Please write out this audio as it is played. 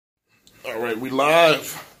All right, we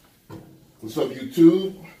live. What's up,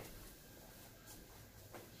 YouTube?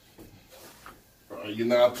 You're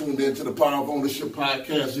now tuned into the Power of Ownership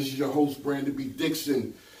podcast. This is your host, Brandon B.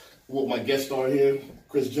 Dixon. With my guest star here,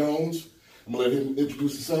 Chris Jones. I'm going to let him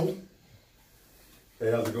introduce himself.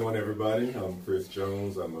 Hey, how's it going, everybody? I'm Chris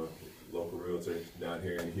Jones. I'm a local realtor down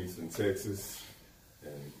here in Houston, Texas.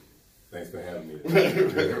 And thanks for having me. I'm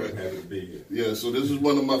happy to be here. Yeah, so this is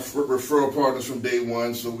one of my referral partners from day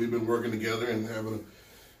one. So we've been working together and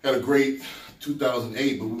had a great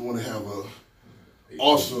 2008, but we want to have a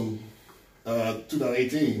awesome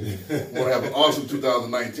 2018. We want to have an awesome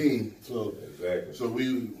 2019. So exactly. So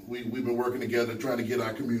we've been working together trying to get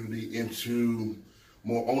our community into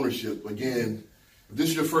more ownership. Again, if this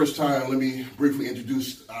is your first time, let me briefly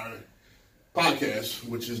introduce our podcast,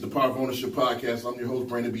 which is the Power of Ownership podcast. I'm your host,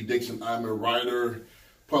 Brandon B. Dixon. I'm a writer,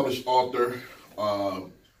 published author,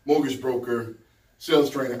 mortgage broker, sales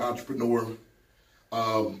trainer, entrepreneur.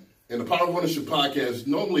 And the Power of Ownership podcast is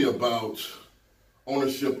normally about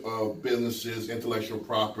ownership of businesses, intellectual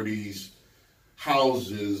properties,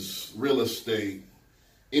 houses, real estate,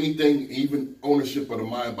 anything, even ownership of the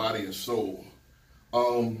mind, body, and soul.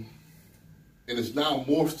 And it's now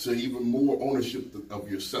morphed to even more ownership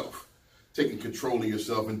of yourself, taking control of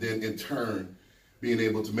yourself, and then in turn being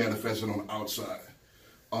able to manifest it on the outside.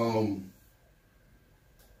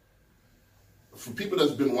 For people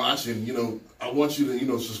that's been watching, I want you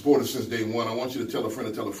to, support us since day one. I want you to tell a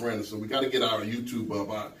friend. So we got to get our YouTube up.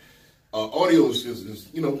 Our audio is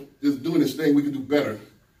doing this thing. We can do better,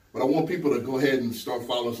 but I want people to go ahead and start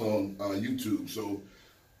following us on YouTube. So,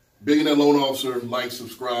 Billionaire Loan Officer, like,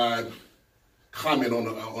 subscribe, comment on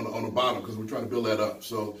the bottom, because we're trying to build that up.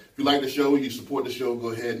 So if you like the show, you support the show, go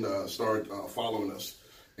ahead and start following us,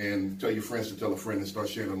 and tell your friends to tell a friend and start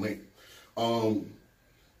sharing the link.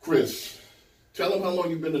 Chris, tell them how long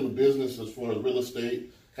you've been in the business as far as real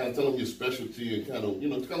estate. Kind of tell them your specialty, and kind of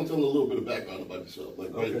tell them a little bit of background about yourself,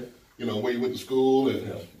 like okay. Where you went to school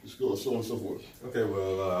and school, so on and so forth. Okay,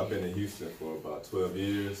 well, I've been in Houston for about 12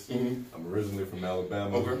 years. Mm-hmm. I'm originally from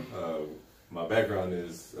Alabama. Okay. My background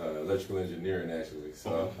is electrical engineering, actually.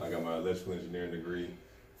 So I got my electrical engineering degree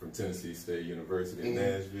from Tennessee State University in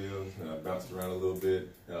Nashville. And I bounced around a little bit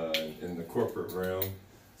in the corporate realm.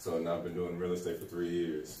 So now I've been doing real estate for 3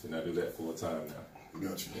 years, and I do that full time now.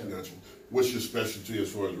 Gotcha. What's your specialty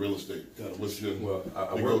as far as real estate? Kind of what's your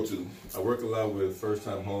go-to? I work a lot with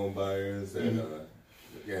first-time home buyers, and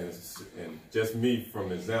and just me,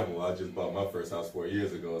 from example, I just bought my first house 4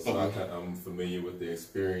 years ago, so I'm familiar with the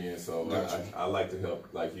experience. So I like to help,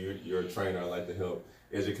 like you're a trainer. I like to help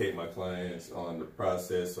educate my clients on the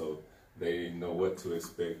process, so they know what to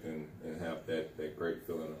expect and have that great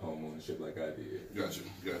feeling of home ownership like I did.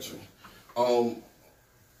 Gotcha.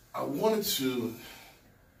 I wanted to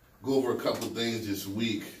go over a couple of things this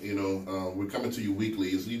week. We're coming to you weekly.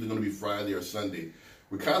 It's either going to be Friday or Sunday.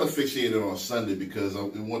 We're kind of fixated on Sunday because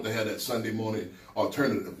we want to have that Sunday morning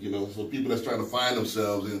alternative, so people that's trying to find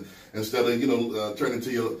themselves, and instead of, turning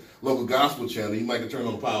to your local gospel channel, you might turn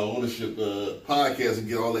on the Power of Ownership podcast and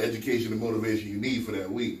get all the education and motivation you need for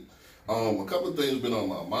that week. A couple of things been on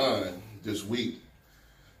my mind this week,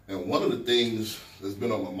 and one of the things that's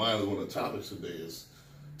been on my mind is one of the topics today is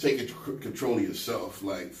taking control of yourself.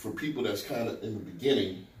 Like, for people that's kind of in the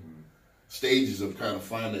beginning stages of kind of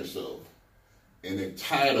finding themselves, and they're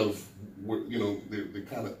tired of, they're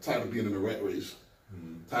kind of tired of being in the rat race,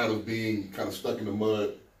 tired of being kind of stuck in the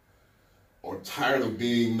mud, or tired of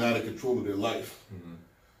being not in control of their life.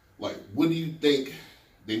 Like, what do you think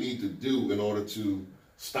they need to do in order to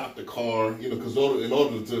stop the car? Because in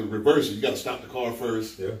order to reverse it, you got to stop the car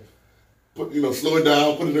first. Yeah. Slow it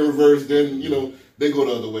down, put it in reverse, then then go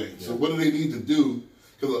the other way. Yeah. So what do they need to do?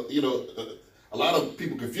 Because a lot of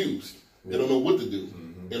people confused. They don't know what to do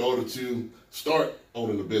in order to start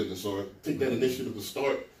owning a business or take that initiative to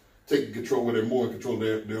start taking control where they're more in control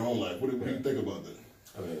of their own life. What do you think about that?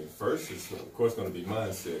 I mean, first, it's of course going to be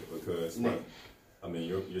mindset, because I mean,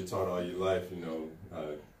 you're taught all your life,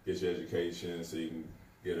 get your education so you can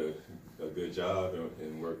get a good job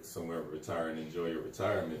and work somewhere, retire and enjoy your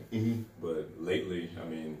retirement. But lately, I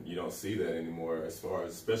mean, you don't see that anymore, as far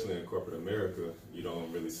as, especially in corporate America, you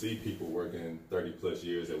don't really see people working 30 plus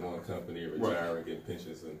years at one company, retiring, getting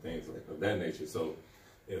pensions and things of that nature. So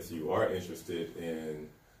if you are interested in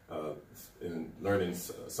learning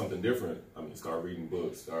something different, I mean, start reading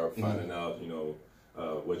books, start finding out,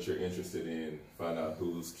 what you're interested in, find out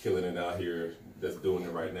who's killing it out here that's doing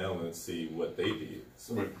it right now, and see what they did.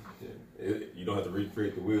 So you don't have to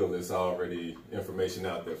recreate the wheel. There's already information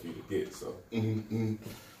out there for you to get. So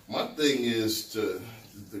my thing is to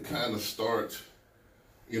kind of start,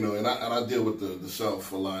 and I deal with the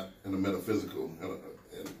self a lot and the metaphysical, and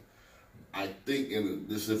I think in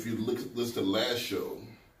this, if you listen to the last show,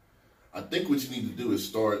 I think what you need to do is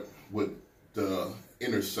start with the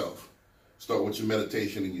inner self. Start with your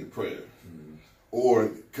meditation and your prayer,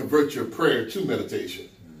 or convert your prayer to meditation.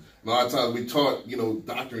 A lot of times we taught,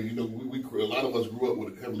 doctrine. We a lot of us grew up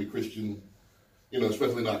with a heavily Christian,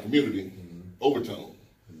 especially in our community, overtone.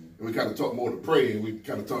 And we kind of taught more to pray, and we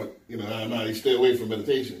kind of taught, you stay away from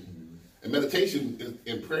meditation. And meditation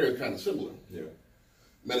and prayer are kind of similar. Yeah.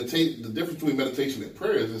 The difference between meditation and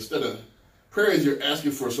prayer is prayer is you're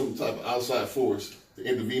asking for some type of outside force to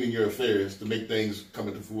intervene in your affairs to make things come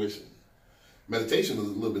into fruition. Meditation is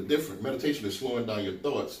a little bit different. Meditation is slowing down your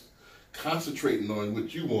thoughts, concentrating on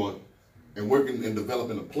what you want, and working and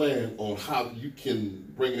developing a plan on how you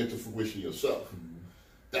can bring it into fruition yourself.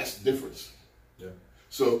 That's the difference. Yeah.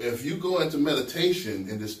 So if you go into meditation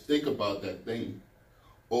and just think about that thing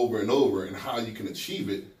over and over and how you can achieve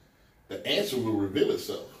it, the answer will reveal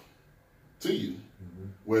itself to you.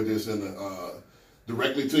 Whether it's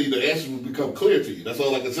directly to you, the answer will become clear to you. That's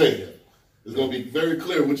all I can say. It's going to be very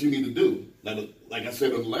clear what you need to do. Now, like I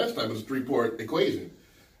said the last time, it's a 3-part equation.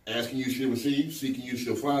 Asking you shall receive, seeking you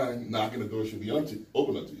shall find, knocking the door shall be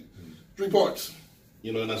open unto you. 3 parts.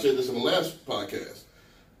 And I said this in the last podcast.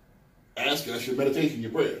 Ask, that's your meditation,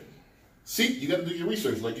 your prayer. Seek, you got to do your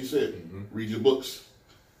research, like you said. Read your books.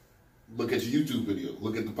 Look at your YouTube video.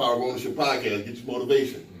 Look at the Power of Ownership podcast. Get your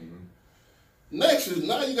motivation. Next is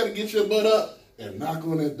now you got to get your butt up and knock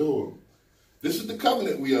on that door. This is the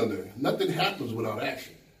covenant we under. Nothing happens without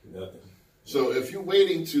action. Nothing. So if you're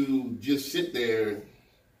waiting to just sit there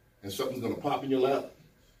and something's going to pop in your lap,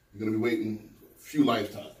 you're going to be waiting a few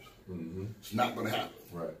lifetimes. It's not going to happen.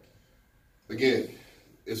 Right. Again,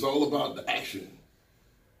 it's all about the action,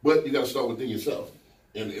 but you got to start within yourself,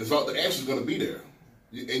 and it's all the answer's going to be there.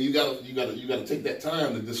 And you got to take that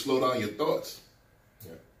time to just slow down your thoughts.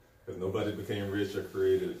 Yeah, because nobody became rich or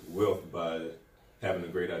created wealth by having a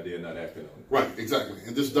great idea and not acting on it. Right, exactly.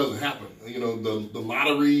 And this doesn't happen. The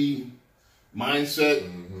lottery mindset,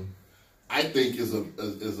 I think, is a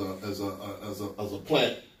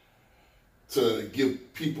plant to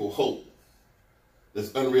give people hope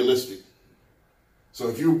that's unrealistic. So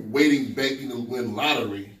if you're begging to win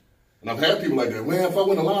lottery, and I've had people like that, well, if I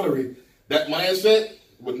win a lottery, that mindset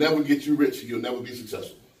would never get you rich. You'll never be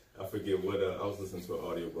successful. I forget what, I was listening to an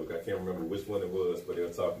audiobook. I can't remember which one it was, but they were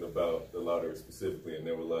talking about the lottery specifically, and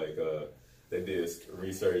they were like, they did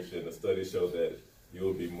research, and the study showed that you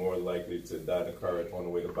will be more likely to die in a car on the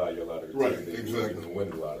way to buy your lottery ticket than you will even win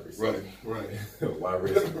the lottery. So, right. Why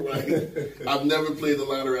risk it? Right. I've never played the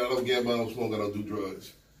lottery. I don't gamble, I don't smoke, I don't do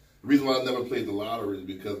drugs. The reason why I never played the lottery is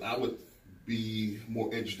because I would be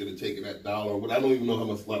more interested in taking that dollar, but I don't even know how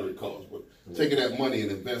much lottery costs, but taking that money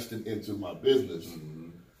and investing into my business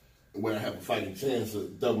where I have a fighting chance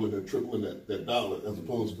of doubling or tripling that dollar as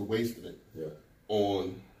opposed to wasting it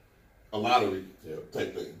on a lottery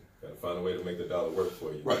type thing. Got to find a way to make the dollar work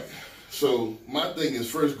for you. Right. So my thing is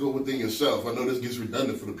first go within yourself. I know this gets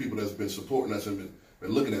redundant for the people that's been supporting us and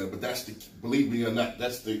been looking at it, but that's believe me or not,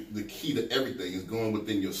 that's the key to everything is going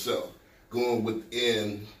within yourself. Going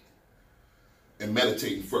within and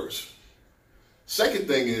meditating first. Second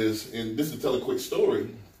thing is, and this is to tell a quick story,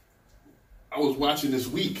 I was watching this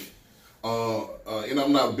week, and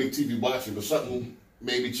I'm not a big TV watcher, but something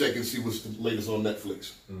made me check and see what's the latest on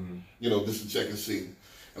Netflix. Just to check and see.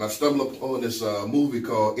 And I stumbled upon this movie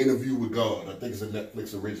called Interview with God. I think it's a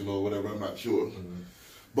Netflix original or whatever, I'm not sure.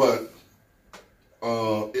 But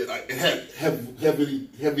it had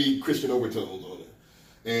heavy Christian overtones on it.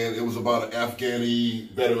 And it was about an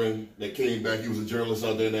Afghani veteran that came back. He was a journalist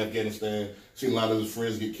out there in Afghanistan. Seen a lot of his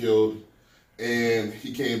friends get killed. And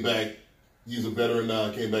he came back. He's a veteran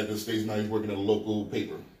now. Came back to the States. Now he's working at a local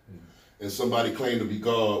paper. And somebody claimed to be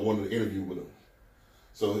God, wanted to interview with him.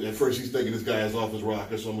 So at first he's thinking this guy is off his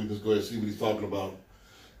rocker, so I'm going to just go ahead and see what he's talking about.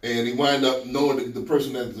 And he wind up knowing that the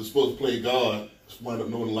person that is supposed to play God wind up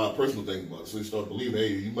knowing a lot of personal things about it. So he started believing, hey,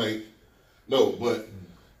 you might know. But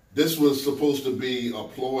this was supposed to be a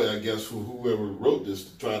ploy, I guess, for whoever wrote this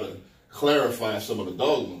to try to clarify some of the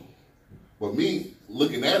dogma. But me,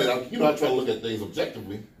 looking at it, I try to look at things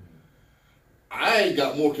objectively. I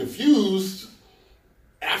got more confused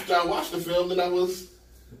after I watched the film than I was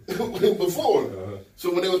before.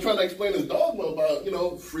 So when they were trying to explain this dogma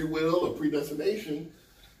about, free will or predestination,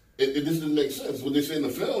 it just didn't make sense. What they said in the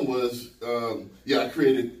film was, I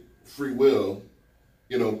created free will.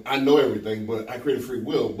 I know everything, but I created free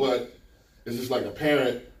will. But it's just like a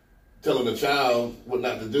parent telling a child what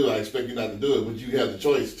not to do. I expect you not to do it, but you have the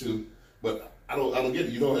choice to. But I don't get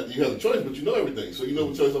it. You have a choice, but you know everything, so you know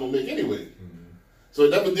what choice I'm gonna make anyway. So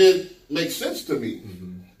it never did make sense to me,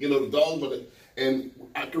 you know, the Dogma. And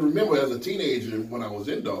I can remember as a teenager when I was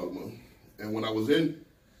in Dogma, and when I was in,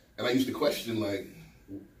 and I used to question, like,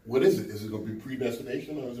 what is it? Is it going to be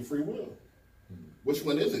predestination or is it free will? Which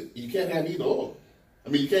one is it? You can't have either or. I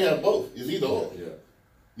mean, you can't have both. It's either or. Yeah.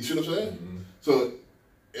 You see what I'm saying? So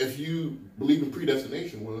if you believe in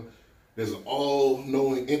predestination, well, there's an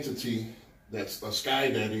all-knowing entity that's a sky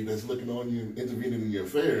daddy that's looking on you, intervening in your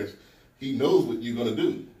affairs. He knows what you're going to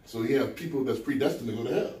do. So you have people that's predestined to go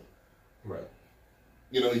to hell. Right.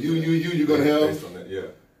 You know, you're going to hell. Based on that, yeah.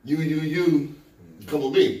 You, come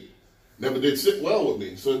with me. Never did sit well with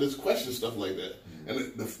me. So there's question stuff like that.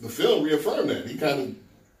 And the film reaffirmed that. He kind of,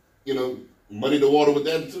 you know, muddied the water with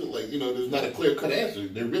that too. Like, you know, there's not a clear-cut answer.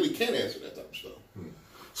 They really can't answer that type of stuff.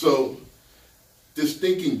 So just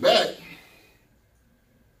thinking back,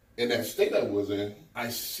 in that state I was in, I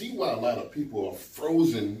see why a lot of people are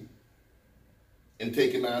frozen and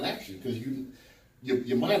taking non-action. Because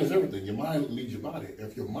your mind is everything. Your mind leads your body.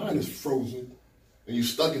 If your mind is frozen and you're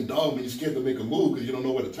stuck in dogma, you're scared to make a move because you don't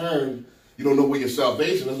know where to turn, you don't know where your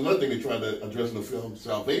salvation. That's another thing they tried to address in the film,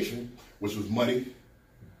 salvation, which was money.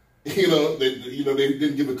 They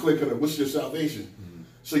didn't give a click on it. What's your salvation?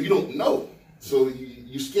 So you don't know. So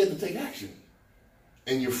you're scared to take action,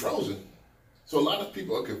 and you're frozen. So a lot of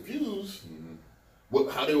people are confused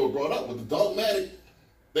with how they were brought up with the dogmatic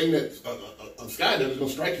thing that a sky that is going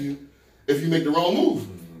to strike you if you make the wrong move.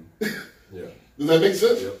 Yeah. Does that make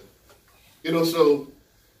sense? Yep. You know, so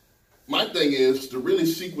my thing is to really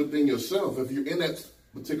seek within yourself. If you're in that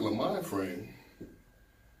particular mind frame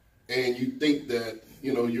and you think that,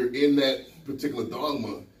 you know, you're in that particular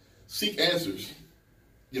dogma, seek answers.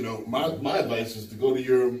 You know, my advice is to go to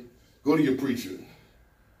your preacher,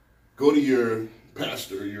 go to your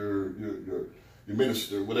pastor, your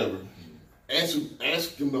minister, whatever.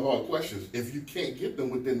 Ask them the hard questions. If you can't get them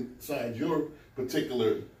within inside your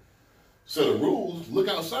particular set of rules, look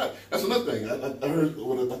outside. That's another thing. I heard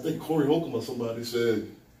I think Corey Holcomb or somebody said,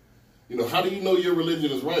 you know, how do you know your religion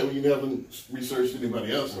is right when you haven't researched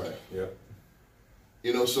anybody else? Right. Yeah.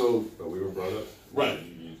 You know, so. But we were brought up. Right.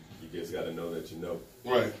 You just got to know that you know.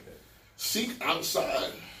 Right. Seek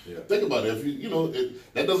outside. Yeah. Think about it.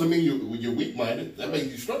 If that doesn't mean you're weak-minded. That makes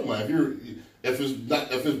you strong-minded. If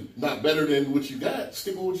it's not better than what you got,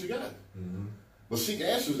 stick with what you got. But seek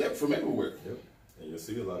answers from everywhere. Yep. And you'll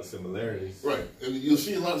see a lot of similarities. Right. And you'll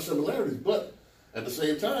see a lot of similarities, but at the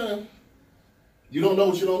same time, you don't know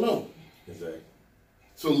what you don't know. Exactly.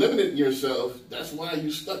 So limiting yourself, that's why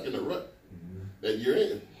you're stuck in the rut that you're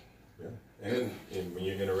in. Yeah. And when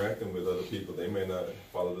you're interacting with other people, they may not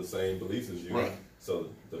follow the same beliefs as you. Right. So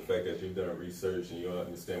the fact that you've done research and you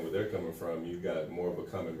understand where they're coming from, you got more of a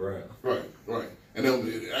common ground. Right, right. And then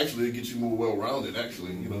it gets you more well-rounded,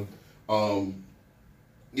 actually, you know.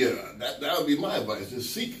 Yeah, that would be my advice.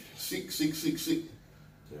 Just seek.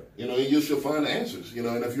 Yeah. You know, and you should find the answers. You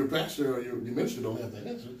know, and if your pastor or your minister don't have the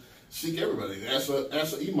answers, seek everybody. Ask an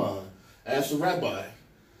imam, ask a rabbi,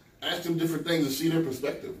 ask them different things and see their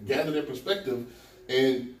perspective, gather their perspective,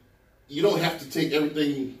 and you don't have to take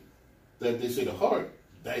everything that they say to heart.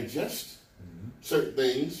 Digest certain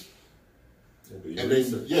things, and then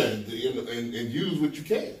and use what you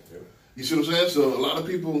can. Yep. You see what I'm saying? So a lot of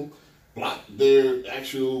people block their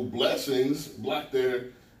actual blessings, block their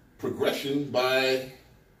progression by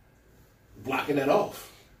blocking that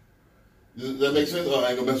off. Does that make sense? Oh, I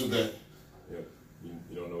ain't gonna mess with that. Yep.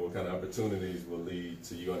 You don't know what kind of opportunities will lead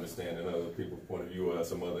to you understanding other people's point of view or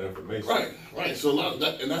some other information. Right. So a lot of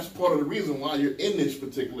that, and that's part of the reason why you're in this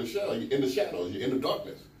particular show. You're in the shadows. You're in the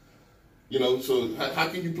darkness. You know. So how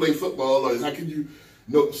can you play football, or how can you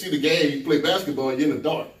see the game? You play basketball. You're in the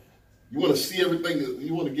dark. You want to see everything.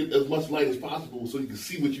 You want to get as much light as possible so you can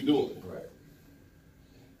see what you're doing. Right.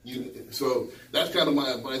 So that's kind of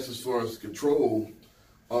my advice as far as control.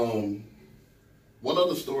 One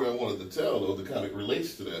other story I wanted to tell, though, that kind of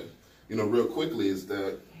relates to that, you know, real quickly, is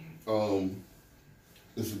that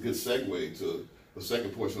this is a good segue to the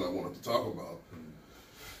second portion I wanted to talk about,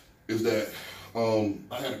 is that I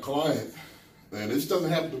had a client, and this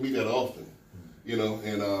doesn't happen to me that often, you know,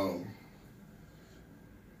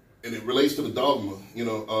 and it relates to the dogma. You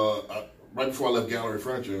know, right before I left Gallery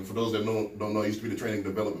Furniture, and for those that don't know, I used to be the training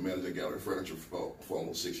and development manager at Gallery Furniture for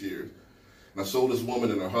almost 6 years. And I sold this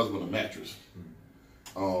woman and her husband a mattress.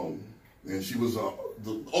 And she was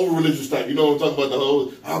the over-religious type. You know what I'm talking about? The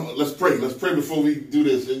whole, let's pray before we do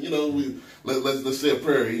this. And, you know, let's say a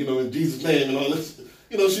prayer, you know, in Jesus' name and all this.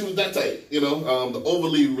 You know, she was that type, you know, the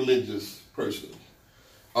overly religious person.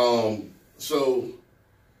 So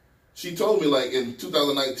she told me like in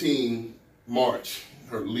 2019 March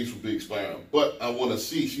her lease would be expiring, but I want to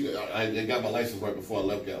see. I got my license right before I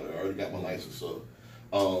left Cal. I already got my license, so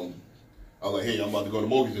I was like, hey, I'm about to go to the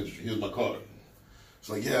mortgage industry. Here's my card. It's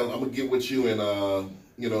like, yeah, I'm gonna get with you and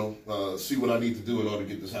see what I need to do in order to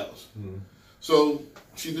get this house. Mm-hmm. So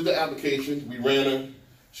she did the application. We ran her.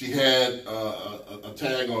 She had a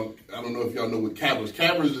tag on. I don't know if y'all know what Cavers.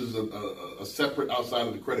 Cavers is a separate outside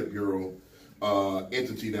of the credit bureau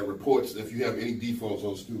entity that reports if you have any defaults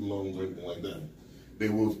on student loans or anything like that. They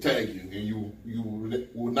will tag you, and you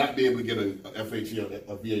will not be able to get a FHA,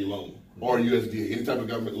 a VA loan, or a USDA, any type of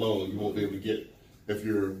government loan. You won't be able to get if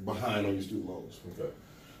you're behind on your student loans. Okay.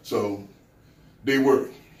 So they were.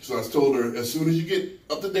 So I told her, as soon as you get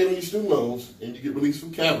up to date on your student loans and you get released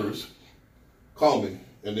from Cavers, call me,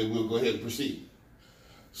 and then we'll go ahead and proceed.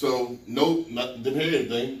 So didn't hear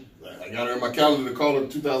anything. I got her in my calendar to call her in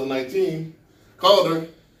 2019. Called her.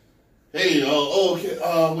 Hey, okay.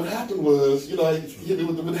 What happened was, what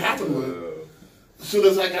happened was, as soon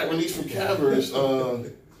as I got released from Cavers, I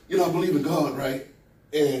believe in God, right?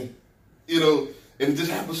 And, and it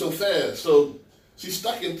just happened so fast. So she's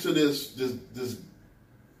stuck into this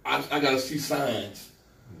I got to see signs.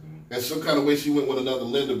 Mm-hmm. And some kind of way she went with another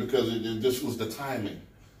lender because it just was the timing.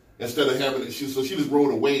 Instead of having it, she just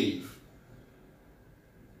rode a wave.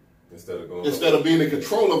 Instead of being in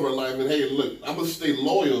control of her life and, hey, look, I'm going to stay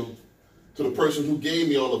loyal to the person who gave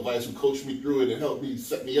me all the advice, who coached me through it and helped me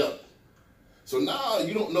set me up. So now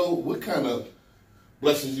you don't know what kind of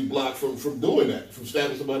blessings you block from doing that, from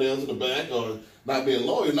stabbing somebody else in the back or not being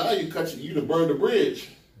loyal. Now you to burn the bridge.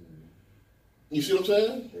 You see what I'm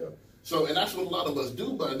saying? Yeah. So, and that's what a lot of us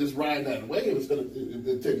do by just riding that wave instead of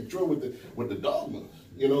taking control with the dogma.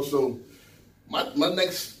 So my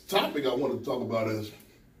next topic I want to talk about is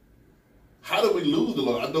how do we lose the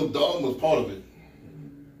loyalty? I know dogma is part of it,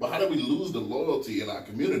 but how do we lose the loyalty in our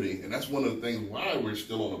community? And that's one of the things why we're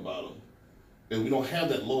still on the bottom, and we don't have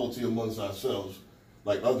that loyalty amongst ourselves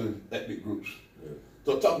like other ethnic groups. Yeah.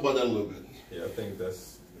 So talk about that a little bit. Yeah, I think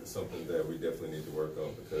that's something that we definitely need to work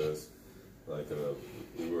on because.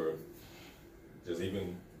 We were just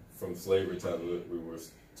even from slavery time, we were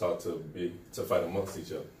taught to fight amongst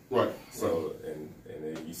each other. Right. So and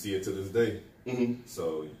you see it to this day. Mm-hmm.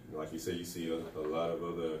 So like you said, you see a lot of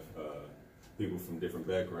other people from different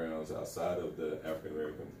backgrounds outside of the African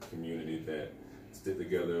American community that stick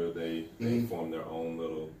together. They form their own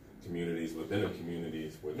little communities within the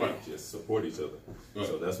communities where they just support each other. Right.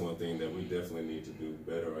 So that's one thing that we definitely need to do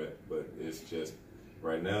better at. But it's just.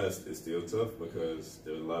 Right now, it's still tough because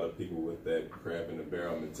there's a lot of people with that crab in the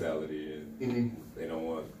barrel mentality, and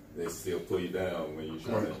they still pull you down when you're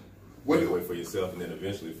trying to make a way for yourself and then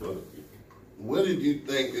eventually for other people. What did you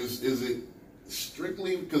think, is it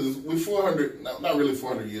strictly, because we're 400, not really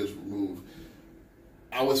 400 years removed,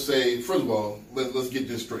 I would say, first of all, let's get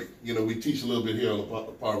this straight. We teach a little bit here on the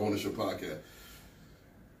Power of Ownership podcast.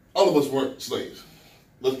 All of us weren't slaves.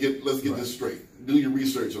 Let's get this straight. Do your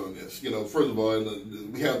research on this. First of all,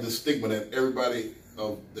 we have this stigma that everybody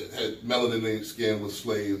that had melanin in their skin was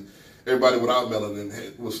slaves. Everybody without melanin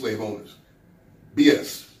was slave owners.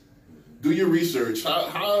 BS. Do your research.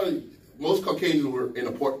 How most Caucasians were in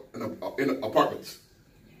apartments.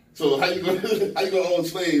 So how you gonna own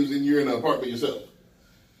slaves and you're in an apartment yourself?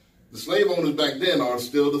 The slave owners back then are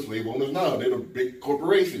still the slave owners now. They're the big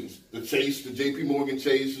corporations. The Chase, the J.P. Morgan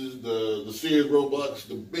Chases, the Sears Roebucks,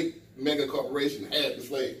 the big mega corporation had the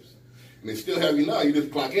slaves. And they still have you now. You just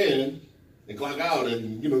clock in and clock out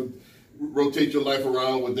and, rotate your life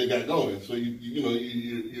around what they got going. So,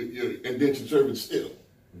 you're indentured servants still.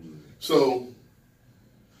 Mm-hmm. So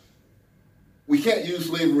we can't use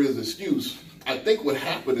slavery as an excuse. I think what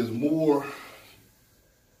happened is we're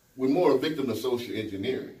more a victim of social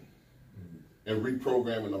engineering. And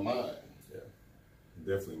reprogramming the mind. Yeah,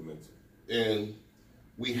 definitely mental. And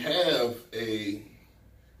we have a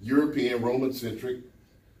European Roman-centric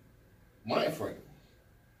mind frame.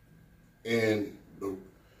 And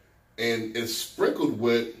it's sprinkled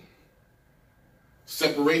with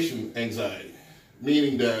separation anxiety,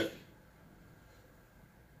 meaning that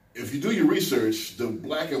if you do your research, the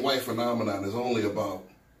black and white phenomenon is only about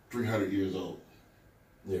 300 years old.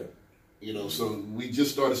 Yeah. So we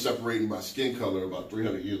just started separating by skin color about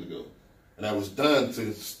 300 years ago. And that was done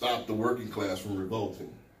to stop the working class from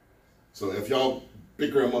revolting. So if y'all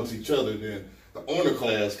bicker amongst each other, then the owner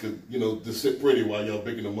class could, just sit pretty while y'all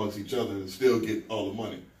bickering amongst each other and still get all the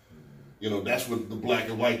money. That's what the black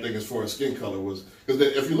and white thing as far as skin color was. Because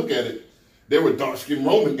if you look at it, there were dark-skinned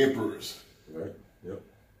Roman emperors. Right, yep.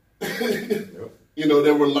 Yep. You know,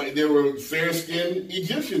 there were fair-skinned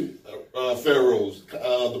Egyptian pharaohs,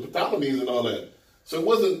 the Ptolemies and all that. So it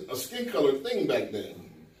wasn't a skin color thing back then.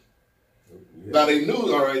 Yeah. Now they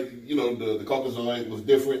knew, all right, you know, the Caucasoid was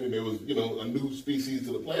different, and there was, you know, a new species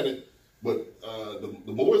to the planet. But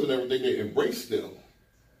the Moors and everything, they embraced them,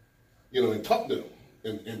 you know, and taught them,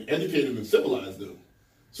 and educated and civilized them.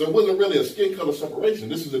 So it wasn't really a skin color separation.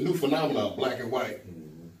 This is a new phenomenon, black and white.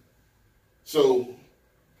 Mm-hmm. So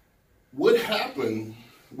what happened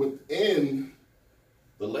within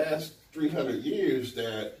the last 300 years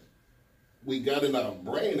that we got in our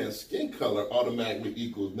brain that skin color automatically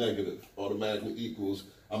equals negative, automatically equals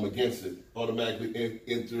I'm against it, automatically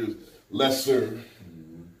enters lesser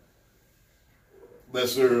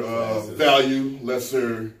value,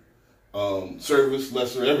 lesser service,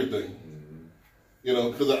 lesser everything. Mm-hmm. You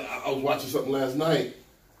know, because I was watching something last night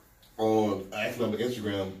on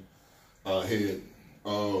Instagram head.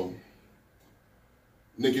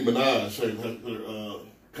 Nicki Minaj, her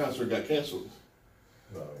concert got canceled.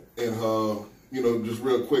 Right. And you know, just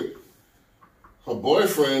real quick, her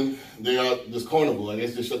boyfriend, they out this carnival. I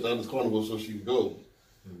guess they shut down this carnival so she could go.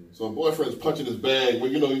 Mm-hmm. So her boyfriend's punching his bag.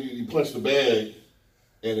 Well, you know, you punch the bag,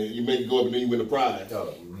 and you make it go up, and then you win the prize.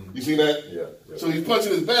 Oh, mm-hmm. You see that? Yeah, yeah. So he's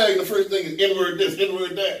punching his bag, and the first thing is N-word this,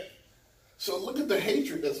 N-word that. So look at the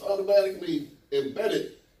hatred that's automatically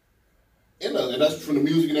embedded in us. And that's from the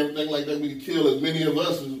music and everything like that. We can kill as many of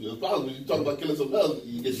us as possible. You talk about killing something else,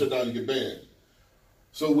 you get shut down, you get banned.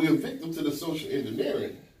 So we're a victim to the social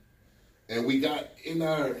engineering. And we got in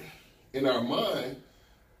our mind,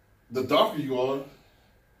 the darker you are,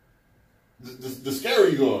 the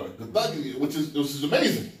scarier you are, the thuggier, which is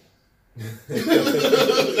amazing.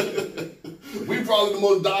 We're probably the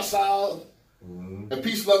most docile and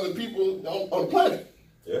peace-loving people on the planet.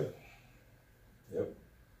 Yeah. Yep.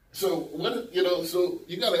 So so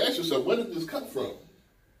you got to ask yourself, where did this come from?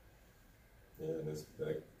 Yeah,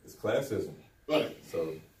 it's classism. Right.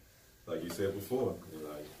 So, like you said before,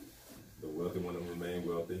 like the wealthy want to remain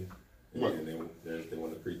wealthy, and, right. And they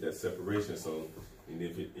want to create that separation. So,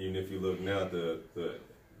 even if you look now, the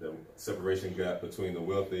separation gap between the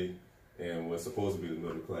wealthy and what's supposed to be the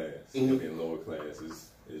middle class and lower class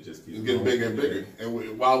it just keeps getting bigger and bigger.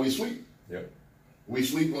 And while we sleep, yep, we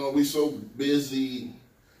sleep on. We so busy,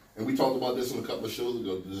 and we talked about this in a couple of shows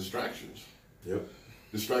ago. The distractions. Yep.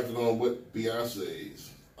 Distracted on what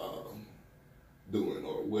Beyonce's doing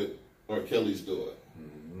or what R. Kelly's doing,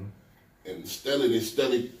 and they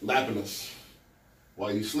steadily lapping us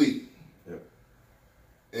while you sleep. Yep.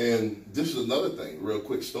 And this is another thing. Real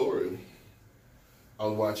quick story. I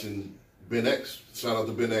was watching Ben X. Shout out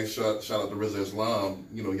to Ben X. Shout out to Rizza Islam.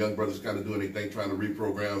 You know, young brothers kind of doing their thing, trying to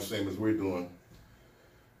reprogram, same as we're doing.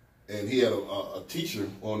 And he had a teacher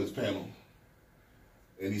on his panel.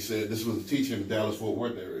 And he said, this was a teacher in the Dallas-Fort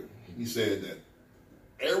Worth area. He said that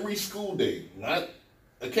every school day, not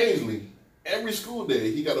occasionally, every school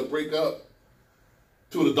day, he got to break up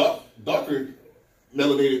two of the darker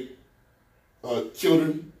melanated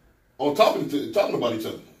children on talking about each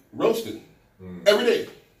other, roasting. Every day.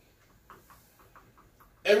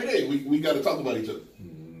 Every day we got to talk about each other.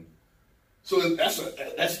 So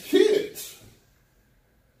that's kids.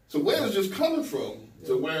 So where is this coming from?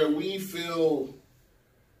 To where we feel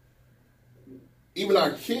even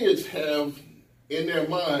our kids have in their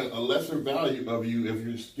mind a lesser value of you if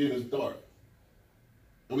your skin is dark.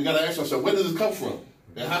 And we got to ask ourselves, where does this come from?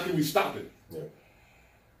 And how can we stop it? Yeah.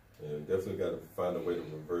 And definitely got to find a way to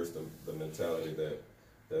reverse the mentality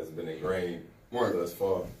that's been ingrained thus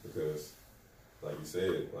far, because, like you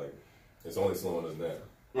said, like it's only slowing us down.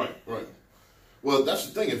 Right, right. Well, that's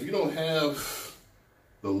the thing. If you don't have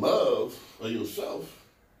the love of yourself,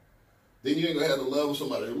 then you ain't gonna have the love of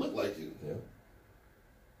somebody who look like you. Yeah.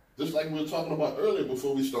 Just like we were talking about earlier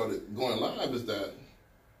before we started going live, is that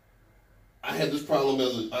I had this problem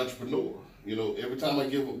as an entrepreneur. You know, every time I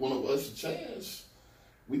give one of us a chance,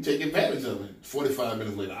 we take advantage of it. 45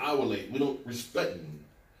 minutes late, an hour late. We don't respect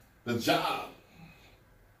the job.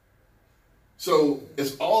 So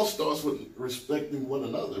it all starts with respecting one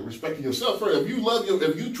another, respecting yourself first.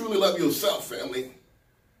 If you truly love yourself, family,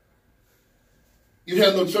 you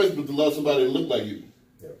have no choice but to love somebody that look like you.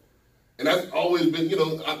 Yeah. And that's always been, you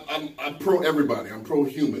know, I'm pro everybody. I'm pro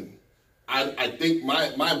human. I think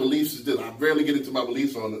my beliefs is this. I rarely get into my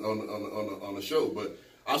beliefs on the show, but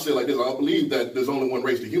I'll say it like this. I believe that there's only one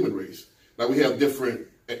race, the human race. Now we have different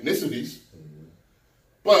ethnicities,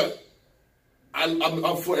 but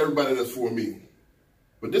I'm for everybody that's for me.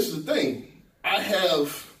 But this is the thing. I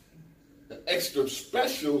have an extra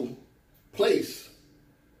special place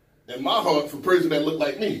in my heart for a person that look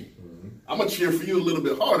like me. I'm going to cheer for you a little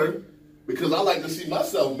bit harder because I like to see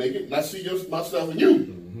myself make it, and I see myself in you.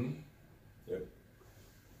 Mm-hmm. Yep.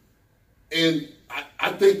 And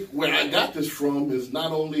I think where I got this from is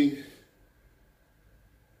not only,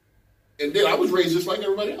 and then I was raised just like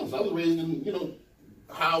everybody else. I was raised in, you know,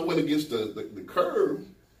 how I went against the curve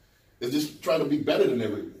is just trying to be better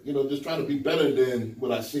than just trying to be better than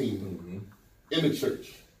what I seen in the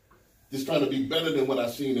church. Just trying to be better than what I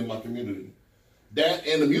seen in my community. That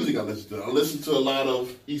and the music I listen to. I listen to a lot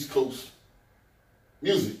of East Coast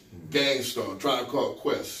music. Gang Starr, Tribe Called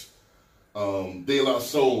Quest, De La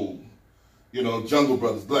Soul, you know, Jungle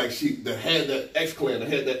Brothers, Black Sheep, that had that X-Clan, that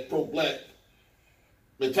had that pro-black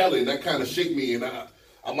mentality, and that kind of shaped me. And I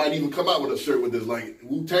might even come out with a shirt with this, like,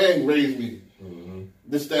 Wu-Tang raised me. Mm-hmm.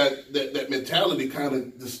 This, that mentality kind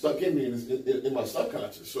of just stuck in me in my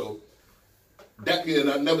subconscious. So that,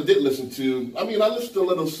 and I never did listen to, I mean, I listened to a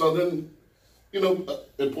little Southern, you know,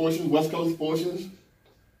 in portions, West Coast portions,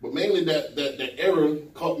 but mainly that era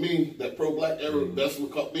caught me, that pro-black era, that's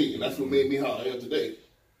what caught me, and that's what made me how I am today.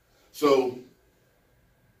 So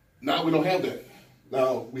now we don't have that.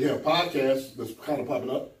 Now we have podcasts that's kind of popping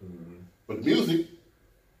up, but the music,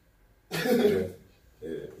 you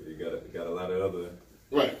got a lot of other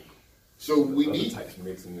right. So we other need types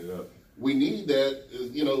mixing it up. We need that,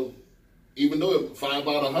 you know, even though 5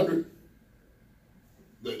 out of 100,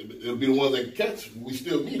 it'll be the ones that catch. We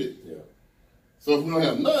still need it. Yeah. So if we don't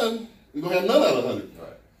have none, we're gonna have none out of 100.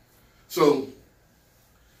 Right. So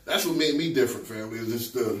that's what made me different, family. Is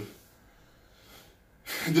just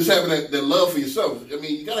having that love for yourself. I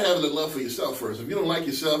mean, you gotta have that love for yourself first. If you don't like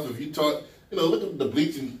yourself, if you taught, you know, look at the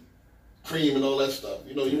bleaching cream and all that stuff.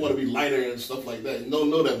 You know, you want to be lighter and stuff like that.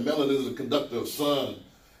 Know that melanin is a conductor of sun.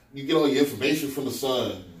 You get all your information from the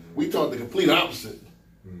sun. We taught the complete opposite.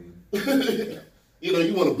 You know,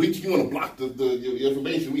 you want to bleach, you want to block your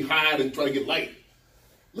information. We hide and try to get light.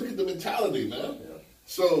 Look at the mentality, man. Yeah.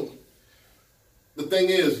 So the thing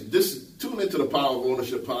is, tune into the Power of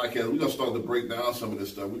Ownership podcast. We're going to start to break down some of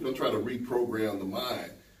this stuff. We're going to try to reprogram the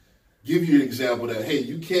mind. Give you an example that, hey,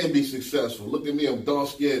 you can be successful. Look at me, I'm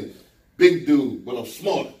dark-skinned, big dude, but I'm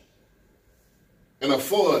smart. And I'm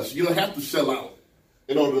for us. You don't have to sell out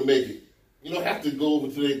in order to make it. You don't have to go over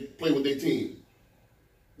to play with their team.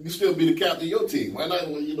 You can still be the captain of your team. Why not?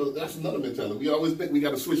 Well, you know, that's another mentality. We always think we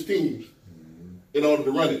got to switch teams in order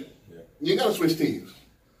to run it. Yeah. You got to switch teams.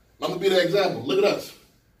 I'm going to be that example. Look at us.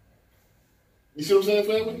 You see what I'm saying,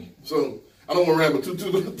 family? So I don't want to ramble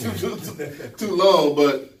too long,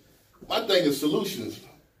 but my thing is solutions.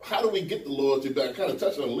 How do we get the loyalty back? I kind of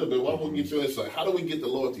touched on it a little bit. Why don't we get your insight? How do we get the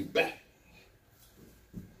loyalty back?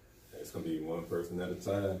 It's going to be one person at a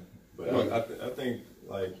time. But right. I think,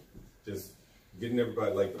 like, just getting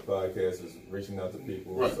everybody, like the podcast, is reaching out to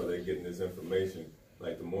people so they're getting this information.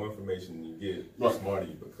 Like, the more information you get, the smarter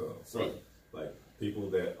you become. So, like, people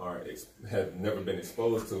that have never been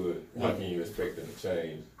exposed to it, how can you expect them to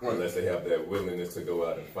change unless they have that willingness to go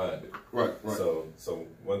out and find it? Right. So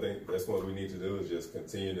one thing, that's what we need to do is just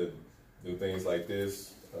continue to do things like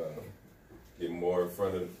this, get more in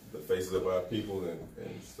front of the faces of our people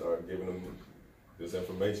and start giving them this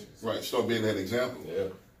information. Right, start being that example. Yeah.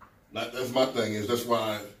 That's my thing, is that's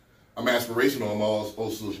why I'm aspirational on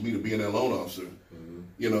all social media, Billionaire Loan Officer.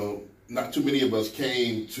 You know, not too many of us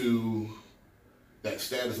came to that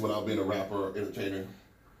status without being a rapper or entertainer.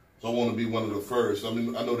 So I want to be one of the first. I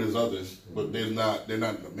mean, I know there's others, but they're not in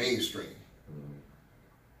the mainstream.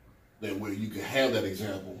 That where you can have that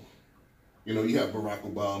example. You know, you have Barack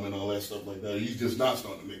Obama and all that stuff like that. He's just not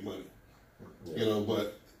starting to make money. Yeah. You know,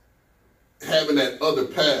 but having that other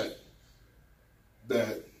path,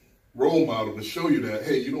 that role model to show you that,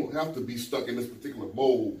 hey, you don't have to be stuck in this particular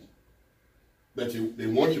mold that they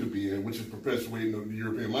want you to be in, which is perpetuating the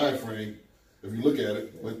European mind frame, if you look at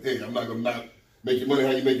it. But hey, I'm not going to not make your money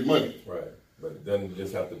how you make your money. Right. But it doesn't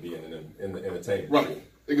just have to be in the entertainment. Right.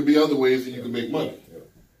 It could be other ways that you can make money.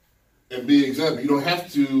 Yeah. And be an example. You don't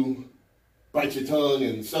have to bite your tongue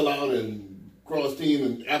and sell out and cross team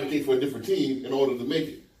and advocate for a different team in order to make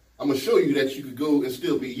it. I'm going to show you that you could go and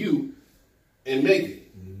still be you and make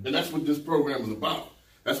it. And that's what this program is about.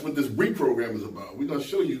 That's what this reprogram is about. We're going to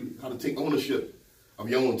show you how to take ownership of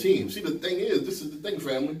your own team. See, the thing is, this is the thing,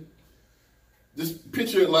 family. Just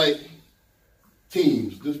picture it like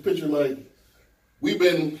teams. Just picture like we've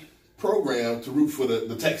been programmed to root for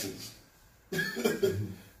the Texans.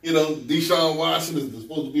 You know, Deshaun Watson is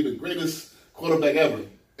supposed to be the greatest quarterback ever.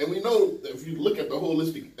 And we know that if you look at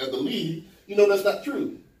the at the league, you know that's not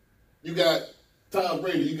true. You got Tom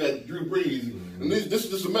Brady, you got Drew Brees. And this is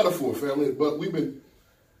just a metaphor, family, but we've been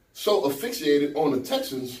so asphyxiated on the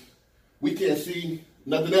Texans, we can't see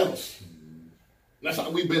nothing else. That's how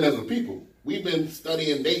we've been as a people. We've been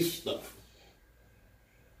studying their stuff.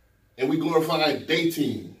 And we glorify their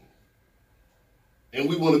team. And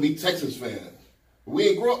we want to be Texas fans. We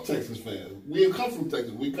ain't grow up Texas fans. We ain't come from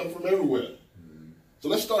Texas. We come from everywhere. So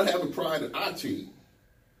let's start having pride in our team.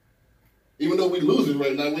 Even though we're losing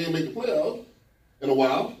right now, we ain't making playoffs in a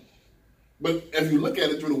while. But if you look at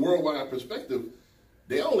it through the worldwide perspective,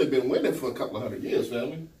 they only been winning for a couple of 100 years,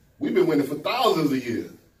 family. We've been winning for thousands of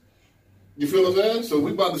years. You feel what I'm saying? So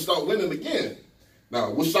we about to start winning again.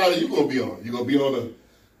 Now, what side are you going to be on? You going to be on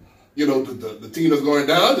the team that's going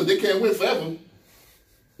down because they can't win forever?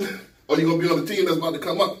 Or you going to be on the team that's about to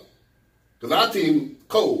come up? Because our team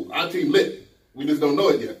cold. Our team lit. We just don't know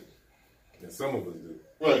it yet. And some of us do.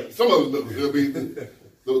 Right. Some of us do. It'll be the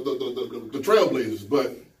trailblazers.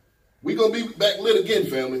 But we're going to be back lit again,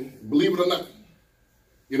 family. Believe it or not.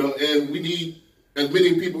 And we need as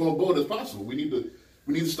many people on board as possible. We need to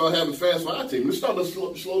start having fans for our team. Let's start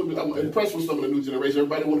slowly. I'm impressed with some of the new generation.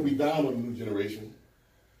 Everybody want to be down on the new generation.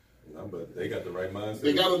 No, but they got the right mindset.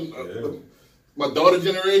 They got my daughter's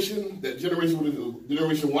generation, that generation was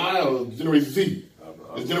Generation Y or Generation Z.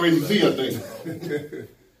 It's Generation Z, I think.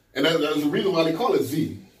 And that's the reason why they call it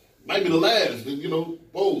Z. Might be the last,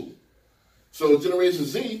 boom. So Generation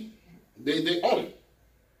Z, they own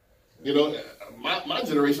it. My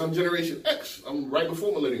generation, I'm Generation X. I'm right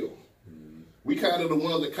before millennial. We kind of the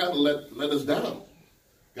ones that kind of let us down.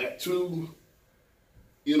 Got too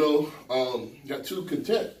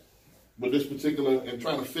content with this particular and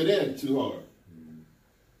trying to fit in too hard.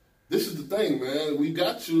 This is the thing, man. We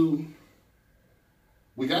got to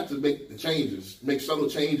make the changes, make subtle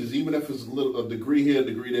changes, even if it's a degree here, a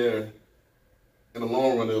degree there. In the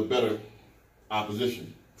long run, they're a better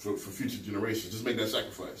opposition for future generations. Just make that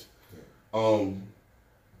sacrifice. One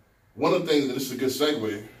of the things, and this is a good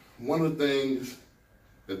segue, one of the things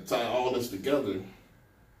that tie all this together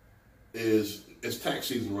is it's tax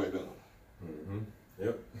season right now. Mm-hmm.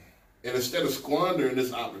 Yep. And instead of squandering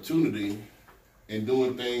this opportunity and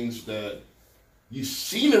doing things that you've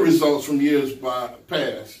seen the results from years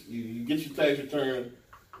past, you get your tax return,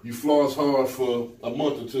 you floss hard for a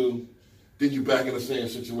month or two, then you're back in the same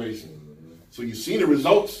situation. Mm-hmm. So you've seen the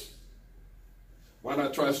results. Why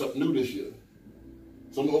not try something new this year?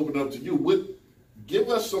 So I'm going to open it up to you. Give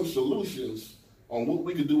us some solutions on what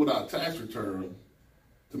we can do with our tax return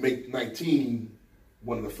to make 19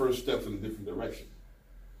 one of the first steps in a different direction.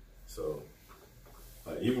 So,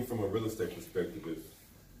 even from a real estate perspective, if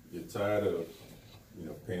you're tired of,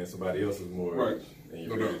 paying somebody else's mortgage, right, and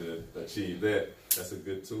you're ready to achieve that, that's a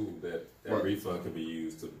good tool that right, refund can be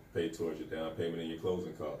used to pay towards your down payment and your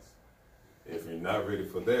closing costs. If you're not ready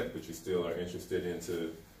for that, but you still are interested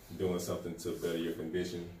into doing something to better your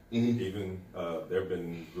condition, mm-hmm, even there have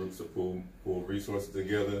been groups that pull resources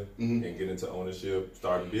together, mm-hmm, and get into ownership,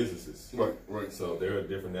 starting businesses. Right, right. So there are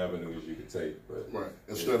different avenues you could take, but right,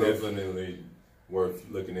 it's definitely worth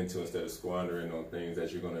looking into instead of squandering on things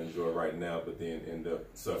that you're going to enjoy right now, but then end up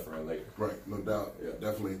suffering later. Right, no doubt. Yeah,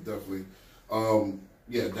 definitely.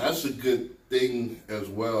 Yeah, that's a good thing as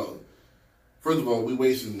well. First of all, we're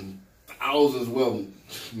wasting thousands,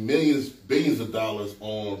 millions, billions of dollars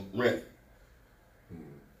on rent.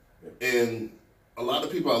 And a lot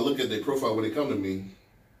of people, I look at their profile when they come to me,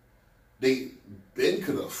 they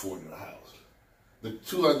could have afforded a house. The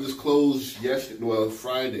two I just closed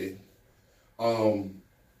Friday,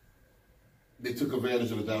 they took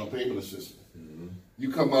advantage of the down payment assistance. Mm-hmm.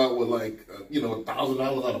 You come out with $1,000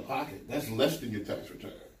 out of pocket. That's less than your tax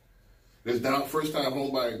return. There's first-time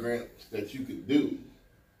homebuyer grants that you can do.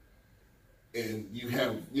 And you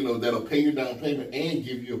have, that'll pay your down payment and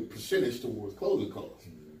give you a percentage towards closing costs.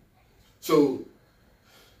 Mm-hmm. So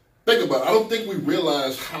think about it. I don't think we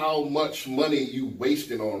realize how much money you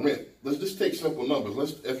wasted on rent. Let's just take simple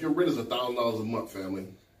numbers. If your rent is $1,000 a month, family,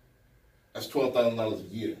 that's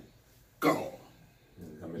 $12,000 a year. Gone.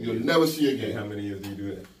 You'll never see again. How many years do you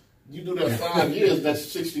do that? You do that 5 years, that's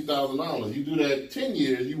 $60,000. You do that 10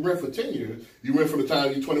 years, you rent for 10 years. You rent from the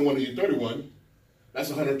time you're 21 to you're 31. That's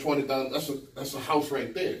 $120,000. That's a house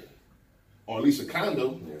right there, or at least a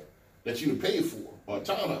condo, yeah, that you can pay for, or a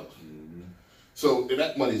townhouse. Mm-hmm. So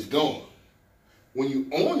that money's gone. When you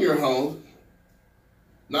own your house,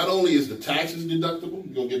 not only is the taxes deductible,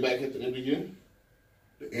 you're gonna get back at the end of the year.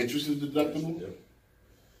 The interest is deductible. Yep.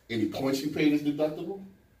 Any points you paid is deductible.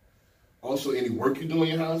 Also, any work you do in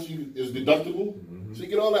your house is deductible. Mm-hmm. So you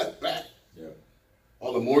get all that back. Yep.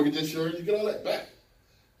 All the mortgage insurance, you get all that back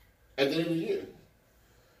at the end of the year.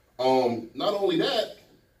 Not only that,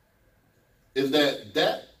 is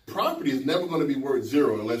that property is never going to be worth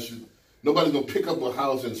zero unless nobody's going to pick up a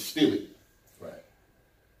house and steal it. Right.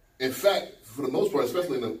 In fact, for the most part,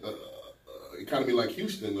 especially in an economy like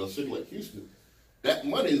Houston, or a city like Houston, that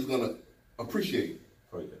money is going to appreciate.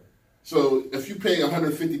 Oh, yeah. So if you pay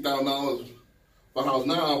 $150,000 for a house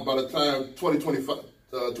now, by the time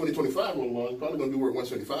 2025 roll along, it's probably going to be worth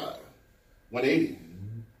 $175, $180.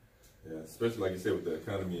 Yeah, especially like you said with the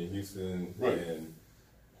economy in Houston, right. And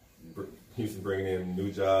Houston bringing in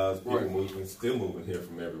new jobs, people right. still moving here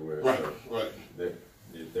from everywhere. Right, so right.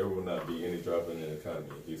 There will not be any drop in the economy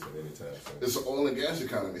in Houston anytime soon. It's an oil and gas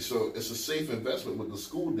economy, so it's a safe investment with the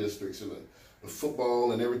school districts and the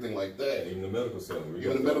football and everything like that. And even the medical center.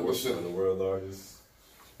 Even the medical center. The world's largest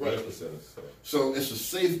medical center. So it's a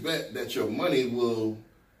safe bet that your money will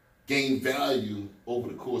gain value over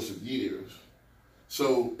the course of years.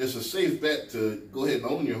 So it's a safe bet to go ahead and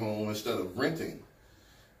own your home instead of renting.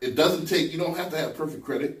 It doesn't take, you don't have to have perfect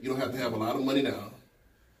credit. You don't have to have a lot of money now.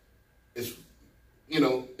 It's,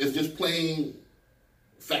 it's just plain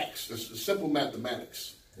facts. It's simple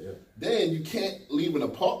mathematics. Yeah. Then you can't leave an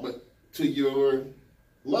apartment to your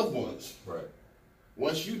loved ones. Right.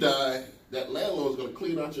 Once you die, that landlord's going to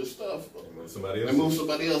clean out your stuff and move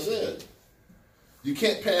somebody else in. You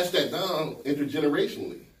can't pass that down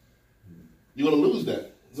intergenerationally. You're going to lose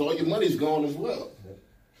that. So all your money's gone as well. Yeah.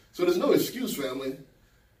 So there's no excuse, family.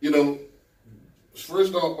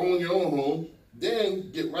 First off, own your own home,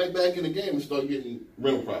 then get right back in the game and start getting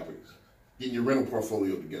rental properties, getting your rental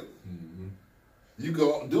portfolio together. Mm-hmm. You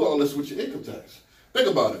go do all this with your income tax. Think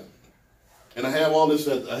about it. And I have this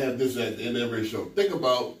at the end of every show. Think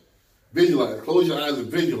about, visualize, close your eyes and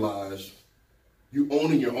visualize you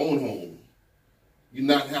owning your own home. You're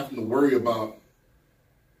not having to worry about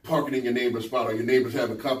parking in your neighbor's spot, or your neighbors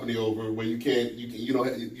having company over where you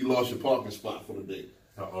lost your parking spot for the day.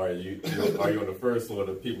 Are you on the first floor?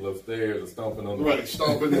 The people upstairs are stomping on the right,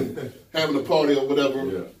 stomping and having a party or whatever.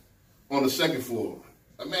 Yeah. On the second floor.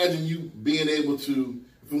 Imagine you being able to,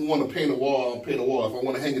 if you want to paint a wall, I'll paint a wall. If I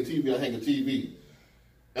want to hang a TV, I'll hang a TV.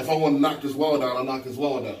 If I want to knock this wall down, I'll knock this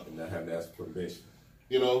wall down. And not having to ask for permission.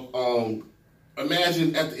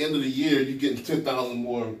 Imagine at the end of the year you getting $10,000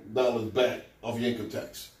 more back off your income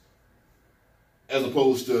tax, as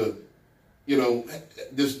opposed to,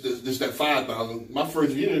 this that $5,000. My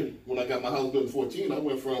first year when I got my house built in 2014, I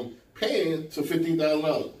went from paying to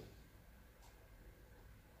 $15,000.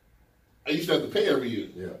 I used to have to pay every year.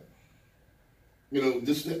 Yeah.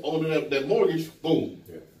 Just owning that mortgage, boom,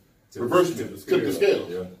 yeah. Tip the scale.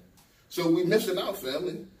 Yeah. So we missing out,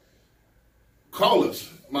 family. Call us.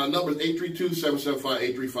 My number is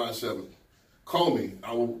 832-775-8357. Call me.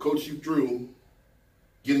 I will coach you through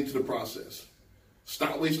getting to the process.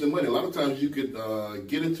 Stop wasting money. A lot of times you could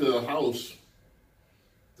get into a house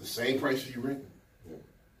the same price as you rent,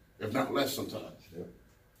 if not less sometimes. Yeah.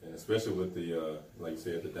 And especially with the, like you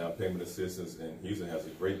said, the down payment assistance, and Houston has a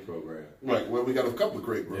great program. Right. Well, we got a couple of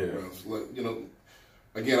great programs. Yeah.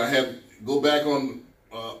 Again, go back on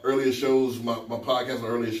earlier shows, my podcast on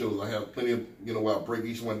earlier shows. I have plenty of, where I break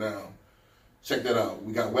each one down. Check that out.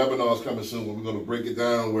 We got webinars coming soon where we're going to break it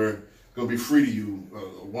down, where it's going to be free to you,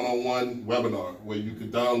 a one-on-one webinar where you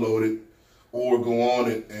can download it or go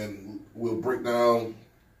on it, and we'll break down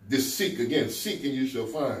this seek and you shall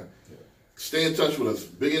find. Yeah. Stay in touch with us.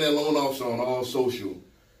 Billionaire Loan Officer on all social,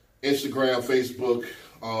 Instagram, Facebook,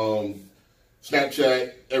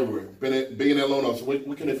 Snapchat, everywhere. Billionaire Loan Officer.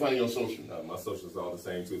 Where can they find you on social? My socials are all the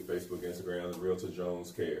same too. Facebook, Instagram, Realtor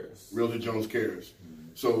Jones Cares. Realtor Jones Cares. Mm-hmm.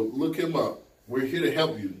 So look him up. We're here to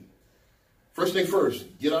help you. First thing first,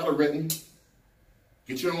 get out of renting.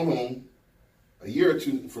 Get your own home. A year or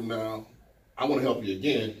two from now, I want to help you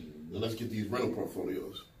again. And let's get these rental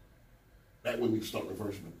portfolios. That way we can start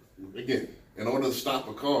reversing it. Again, in order to stop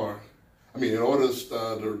a car, in order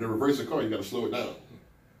to reverse a car, you got to slow it down.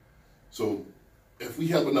 So if we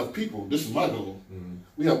have enough people, this is my goal,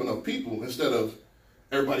 we have enough people, instead of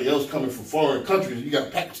everybody else coming from foreign countries, you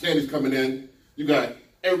got Pakistanis coming in, you got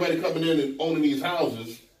everybody coming in and owning these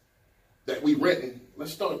houses that we renting.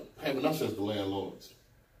 Let's start having us as the landlords.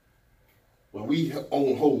 Well, we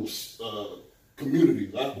own whole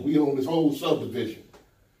communities. We own this whole subdivision.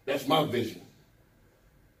 That's my vision.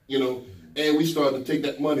 And we started to take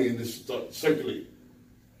that money and just start circulating.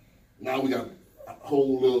 Now we got a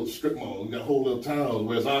whole little strip mall. We got a whole little town.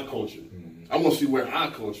 Where's our culture? I want to see where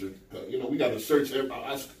our culture, we got to search.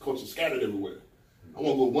 Our culture scattered everywhere. I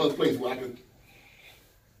want to go to one place where I can,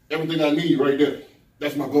 everything I need right there.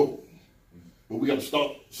 That's my goal. But we got to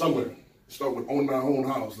start somewhere. Start with owning our own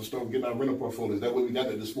house. Let's start getting our rental portfolios. That way we got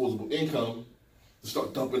that disposable income to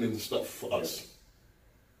start dumping into stuff for us.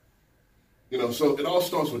 So it all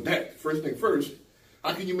starts with that. First thing first,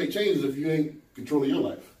 how can you make changes if you ain't controlling your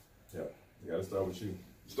life? Yeah, you got to start with you.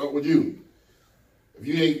 Start with you. If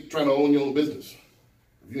you ain't trying to own your own business,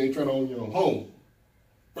 if you ain't trying to own your own home,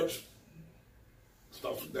 first,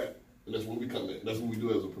 starts with that. And that's where we come in. That's what we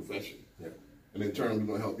do as a profession. Yeah. And in turn, we're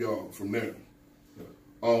going to help y'all from there. Yeah.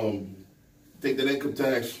 Take that income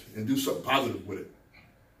tax and do something positive with it.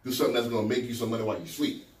 Do something that's going to make you some money while you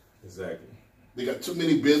sleep. Exactly. They got too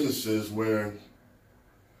many businesses where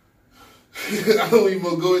I don't even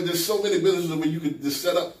want to go in. There's so many businesses where you can just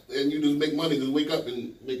set up and you just make money, just wake up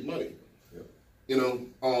and make money. Yep. You know,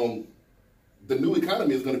 the new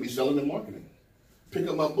economy is going to be selling and marketing. Pick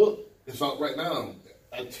up my book. It's out right now.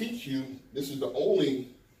 I teach you, this is the only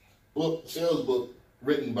book, sales book,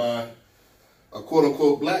 written by a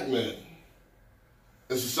quote-unquote black man.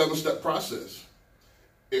 It's a 7-step process.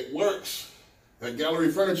 It works. At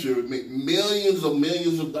Gallery Furniture, it make millions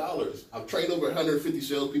of dollars. I've trained over 150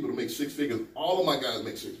 salespeople to make 6 figures. All of my guys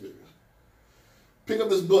make 6 figures. Pick up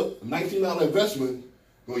this book, $19 investment,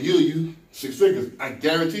 will yield you 6 figures. I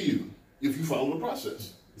guarantee you, if you follow the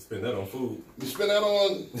process. You spend that on food. You spend that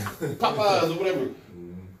on Popeyes or whatever.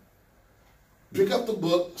 Pick up the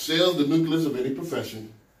book, Sales, the Nucleus of Any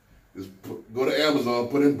Profession. Just go to Amazon,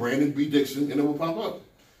 put in Brandon B. Dixon, and it will pop up.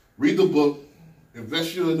 Read the book,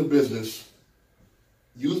 invest you in the business,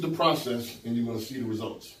 use the process, and you're going to see the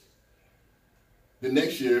results. The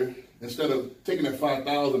next year, instead of taking that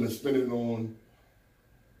 $5,000 and spending it on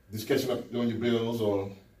just catching up on your bills or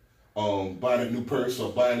buying a new purse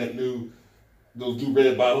or buying those new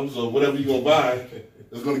red bottoms or whatever you're going to buy,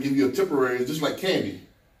 it's going to give you a temporary, it's just like candy.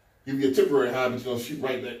 Give you a temporary high, but it's going to shoot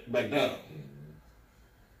right back down.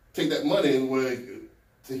 Take that money and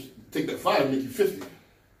take that 5 and make you 50.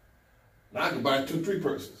 Now I can buy 2-3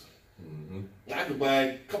 purses. Now I can buy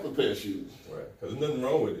a couple of pairs of shoes. Right, because there's nothing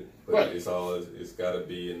wrong with it. But right. It's got to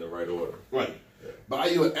be in the right order. Right. Yeah. Buy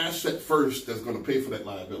you an asset first that's going to pay for that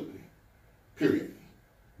liability. Period.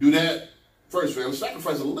 Do that first, fam.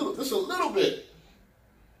 Sacrifice just a little bit,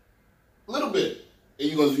 and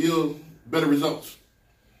you're going to yield better results.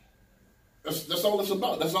 That's all it's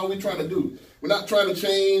about. That's all we're trying to do. We're not trying to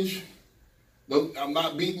change. No, I'm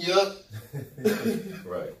not beating you up.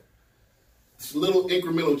 Right. Just little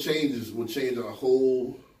incremental changes will change our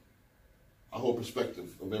whole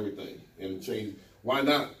perspective of everything and change. Why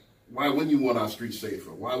not? Why wouldn't you want our streets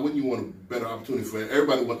safer? Why wouldn't you want a better opportunity for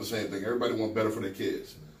everybody? Want the same thing. Everybody want better for their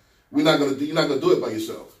kids. You're not gonna do it by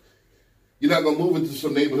yourself. You're not gonna move into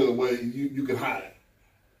some neighborhood where you can hide.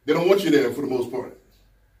 They don't want you there for the most part.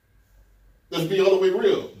 Let's be all the way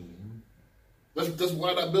real. That's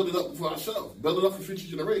why not build it up for ourselves. Build it up for future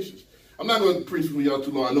generations. I'm not going to preach for y'all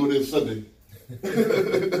too long. I know it is Sunday.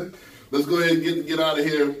 Let's go ahead and get out of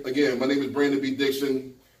here. Again, my name is Brandon B.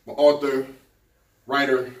 Dixon. I'm an author,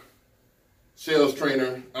 writer, sales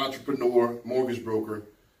trainer, entrepreneur, mortgage broker.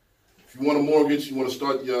 If you want a mortgage, you want to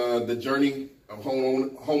start the journey of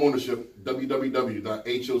home ownership,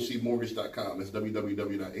 www.hocmortgage.com. That's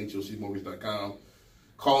www.hocmortgage.com.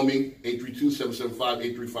 Call me,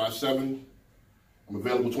 832-775-8357. I'm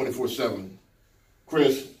available 24/7.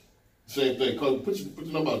 Chris, same thing. Put your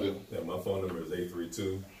number out there. Yeah, my phone number is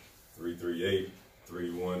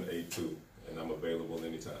 832-338-3182, and I'm available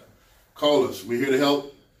anytime. Call us. We're here to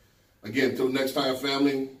help. Again, till next time,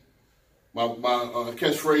 family. My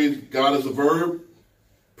catchphrase, God is a verb.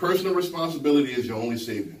 Personal responsibility is your only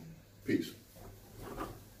savior. Peace.